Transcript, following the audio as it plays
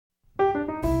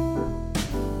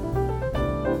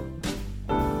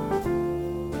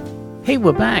Hey,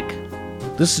 we're back.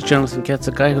 This is Jonathan Katz,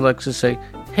 a guy who likes to say,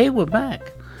 hey, we're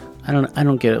back. I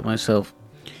don't get it myself.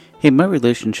 Hey, my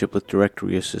relationship with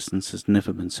directory assistants has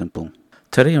never been simple.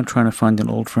 Today I'm trying to find an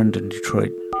old friend in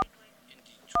Detroit.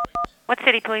 What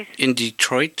city, please? In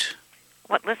Detroit.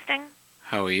 What listing?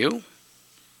 How are you?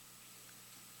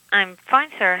 I'm fine,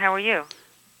 sir. How are you?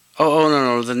 Oh,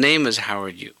 no. The name is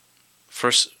Howard U.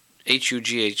 First,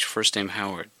 H-U-G-H, first name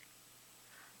Howard.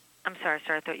 I'm sorry,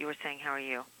 sir. I thought you were saying, how are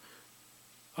you?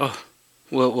 Oh,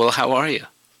 well, how are you?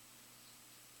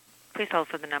 Please hold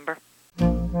for the number.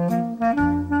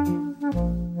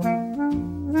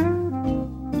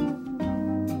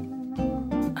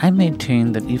 I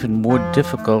maintain that even more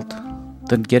difficult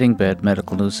than getting bad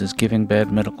medical news is giving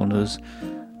bad medical news,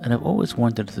 and I've always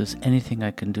wondered if there's anything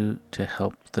I can do to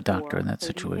help the doctor in that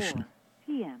situation.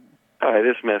 Hi,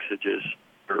 this message is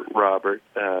for Robert.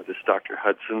 This is Dr.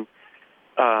 Hudson.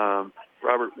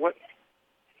 Robert, what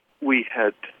we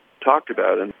had talked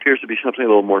about and appears to be something a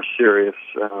little more serious.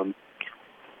 I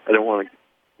don't want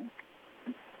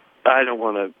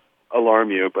to alarm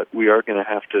you, but we are going to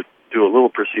have to do a little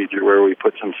procedure where we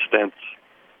put some stents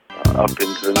up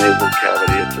into the nasal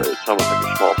cavity. It's almost like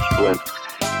a small splint,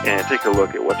 and take a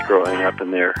look at what's growing up in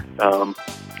there.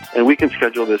 And we can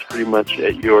schedule this pretty much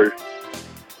at your...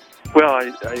 Well,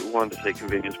 I wanted to say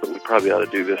convenience, but we probably ought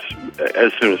to do this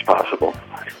as soon as possible.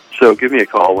 So give me a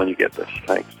call when you get this.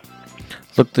 Thanks.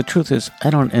 Look, the truth is, I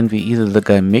don't envy either the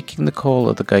guy making the call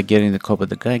or the guy getting the call, but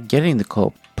the guy getting the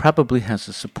call probably has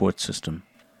a support system.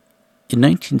 In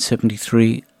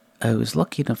 1973, I was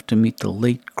lucky enough to meet the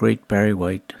late, great Barry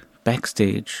White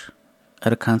backstage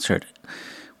at a concert.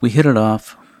 We hit it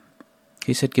off.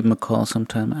 He said give him a call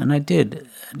sometime, and I did.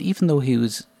 And even though he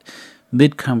was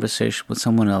mid-conversation with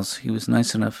someone else, he was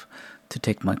nice enough to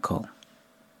take my call.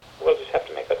 We'll just have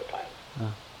to make other plans.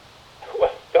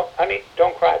 Well,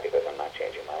 don't cry because I'm not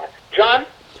changing my mind. John,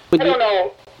 I don't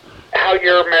know how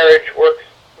your marriage works,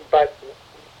 but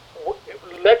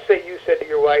let's say you said to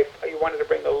your wife you wanted to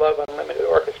bring the Love Unlimited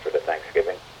Orchestra to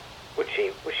Thanksgiving. Would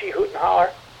she hoot and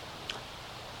holler?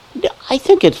 Yeah, I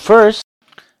think at first.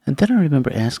 And then I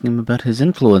remember asking him about his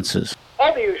influences.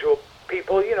 All the usual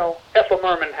people, Ethel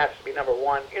Merman has to be number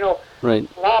one. Right.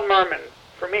 La Merman,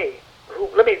 for me, who,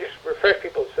 let me just refresh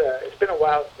people, it's been a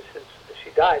while since she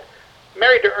died.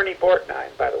 Married to Ernie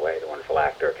Borgnine, by the way, the wonderful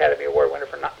actor, Academy Award winner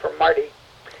for Marty.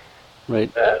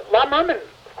 Right. La Merman,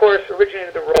 of course,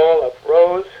 originated the role of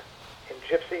Rose in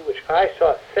Gypsy, which I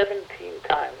saw 17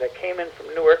 times. I came in from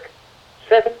Newark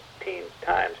 17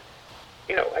 times.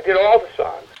 I did all the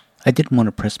songs. I didn't want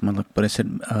to press my luck, but I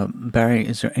said, Barry,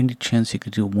 is there any chance you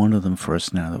could do one of them for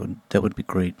us now? That would be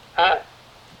great.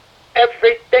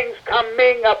 Everything's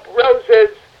coming up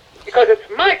roses because it's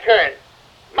my turn.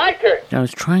 My turn. I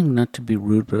was trying not to be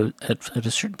rude, but at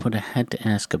a certain point I had to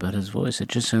ask about his voice. It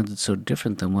just sounded so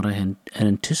different than what I had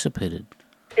anticipated.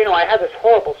 I had this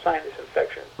horrible sinus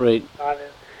infection. Right.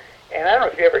 And I don't know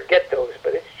if you ever get those,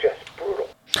 but it's just brutal.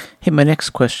 Hey, my next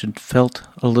question felt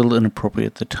a little inappropriate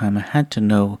at the time. I had to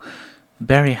know,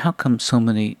 Barry, how come so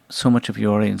much of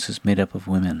your audience is made up of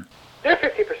women? They're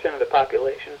 50% of the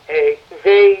population.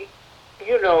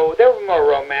 They're more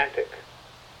romantic.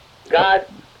 God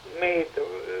made the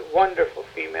wonderful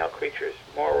female creatures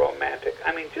more romantic.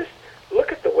 Just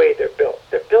look at the way they're built.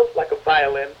 They're built like a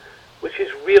violin, which is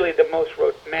really the most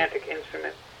romantic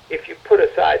instrument if you put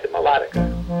aside the melodica.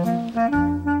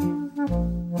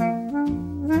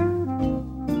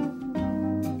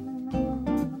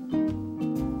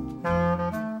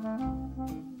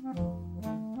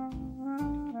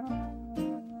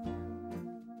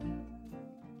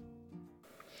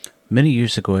 Many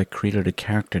years ago, I created a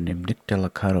character named Nick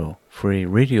Delicato for a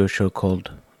radio show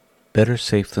called Better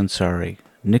Safe Than Sorry.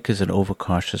 Nick is an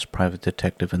overcautious private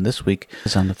detective, and this week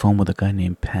is on the phone with a guy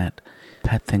named Pat.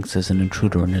 Pat thinks there's an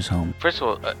intruder in his home. First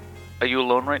of all, are you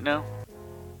alone right now?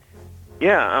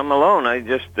 Yeah, I'm alone. I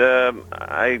just,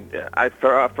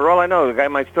 for all I know, the guy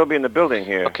might still be in the building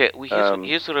here. Okay,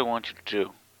 here's what I want you to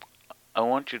do. I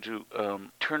want you to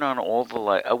turn on all the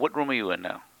lights. What room are you in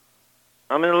now?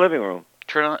 I'm in the living room.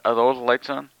 Are all the lights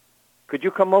on? Could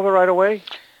you come over right away?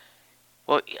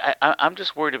 Well, I'm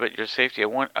just worried about your safety.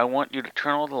 I want you to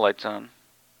turn all the lights on.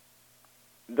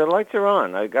 The lights are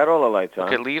on. I got all the lights on.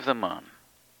 Okay, leave them on.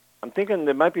 I'm thinking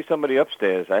there might be somebody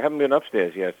upstairs. I haven't been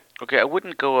upstairs yet. Okay, I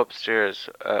wouldn't go upstairs.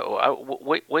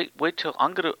 Wait till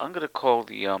I'm gonna call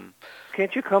the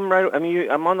Can't you come right?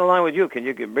 I'm on the line with you. Can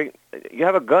you bring? You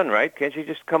have a gun, right? Can't you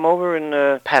just come over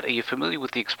and? Pat, are you familiar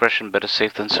with the expression "better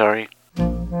safe than sorry"?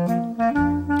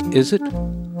 Is it?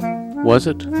 Was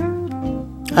it?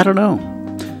 I don't know.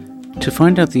 To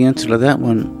find out the answer to that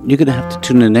one, you're going to have to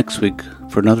tune in next week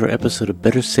for another episode of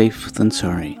Better Safe Than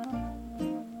Sorry.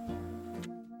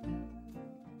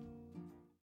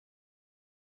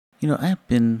 You know, I've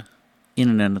been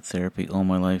in and out of therapy all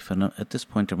my life, and at this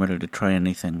point I'm ready to try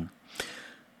anything.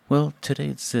 Well, today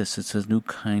it's this. It's a new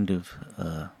kind of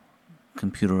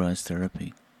computerized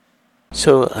therapy.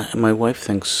 So my wife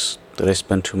thinks that I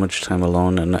spend too much time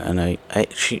alone, and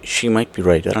she might be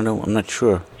right. I don't know. I'm not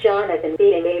sure. Jonathan,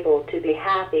 being able to be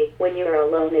happy when you're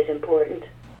alone is important.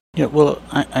 Yeah, well,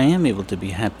 I am able to be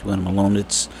happy when I'm alone.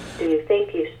 Do you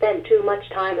think you spend too much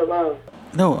time alone?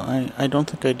 No, I don't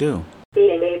think I do.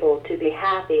 Being able to be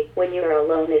happy when you're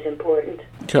alone is important.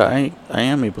 Yeah, I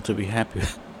am able to be happy.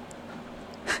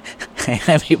 I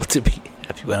am able to be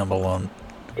happy when I'm alone.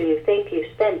 Do you think you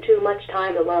spend too much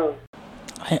time alone?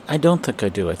 I don't think I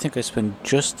do. I think I spend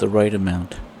just the right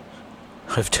amount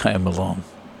of time alone.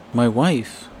 My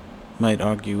wife might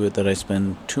argue that I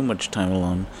spend too much time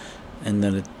alone, and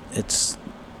that that's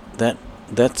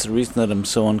the reason that I'm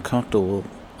so uncomfortable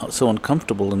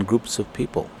in groups of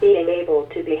people. Being able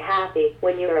to be happy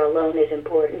when you're alone is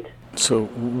important. So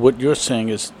what you're saying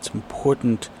is it's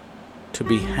important to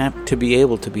be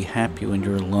able to be happy when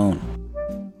you're alone.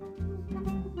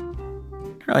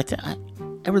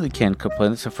 I really can't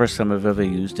complain. It's the first time I've ever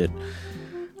used it.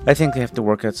 I think they have to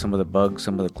work out some of the bugs,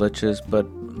 some of the glitches, but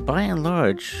by and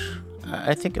large,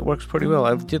 I think it works pretty well.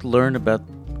 I did learn about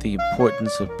the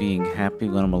importance of being happy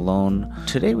when I'm alone.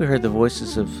 Today we heard the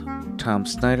voices of Tom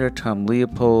Snyder, Tom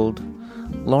Leopold,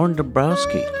 Lauren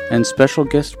Dombrowski, and special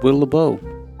guest Will Lebow.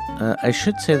 I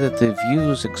should say that the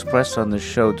views expressed on this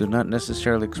show do not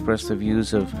necessarily express the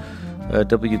views of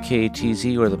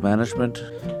WKATZ or the management.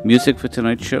 Music for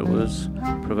tonight's show was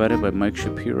provided by Mike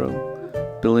Shapiro,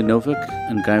 Billy Novick,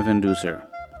 and Guy Van Duser.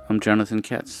 I'm Jonathan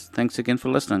Katz. Thanks again for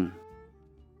listening.